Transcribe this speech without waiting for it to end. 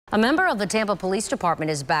A member of the Tampa Police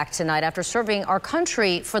Department is back tonight after serving our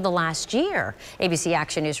country for the last year. ABC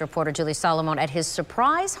Action News reporter Julie Solomon at his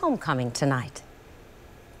surprise homecoming tonight.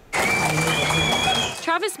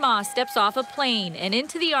 Travis Moss steps off a plane and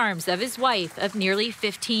into the arms of his wife of nearly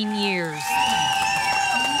 15 years.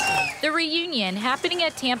 The reunion happening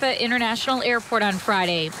at Tampa International Airport on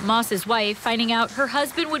Friday. Moss's wife finding out her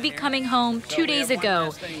husband would be coming home 2 days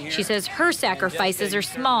ago. She says her sacrifices are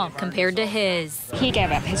small compared to his. He gave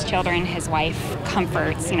up his children, his wife,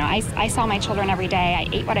 comforts. You know, I saw my children every day. I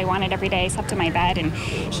ate what I wanted every day, slept in my bed, and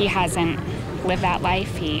he hasn't lived that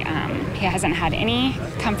life. He hasn't had any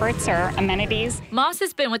comforts or amenities. Moss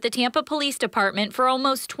has been with the Tampa Police Department for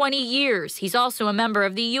almost 20 years. He's also a member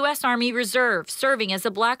of the U.S. Army Reserve, serving as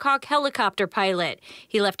a Black Hawk helicopter pilot.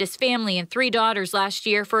 He left his family and 3 daughters last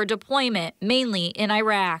year for a deployment, mainly in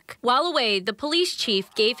Iraq. While away, the police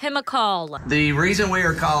chief gave him a call. The reason we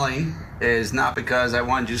are calling is not because I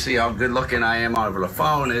wanted you to see how good looking I am over the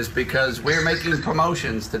phone, is because we're making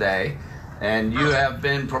promotions today. And you have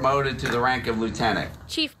been promoted to the rank of lieutenant.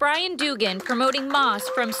 Chief Brian Dugan promoting Moss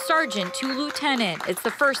from sergeant to lieutenant. It's the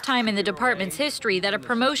first time in the department's history that a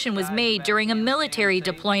promotion was made during a military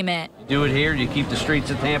deployment. Do it here, you keep the streets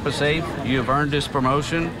of Tampa safe. You have earned this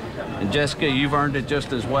promotion. And Jessica, you've earned it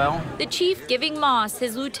just as well. The chief giving Moss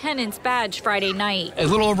his lieutenant's badge Friday night. A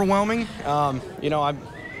little overwhelming. You know,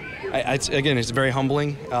 again, it's very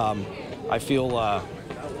humbling. I feel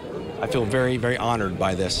very, very honored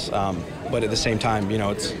by this, but at the same time, you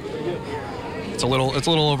know, it's a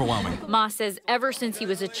little overwhelming. Moss says ever since he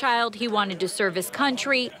was a child, he wanted to serve his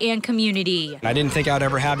country and community. I didn't think I'd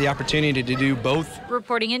ever have the opportunity to do both.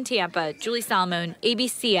 Reporting in Tampa, Julie Solomon,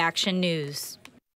 ABC Action News.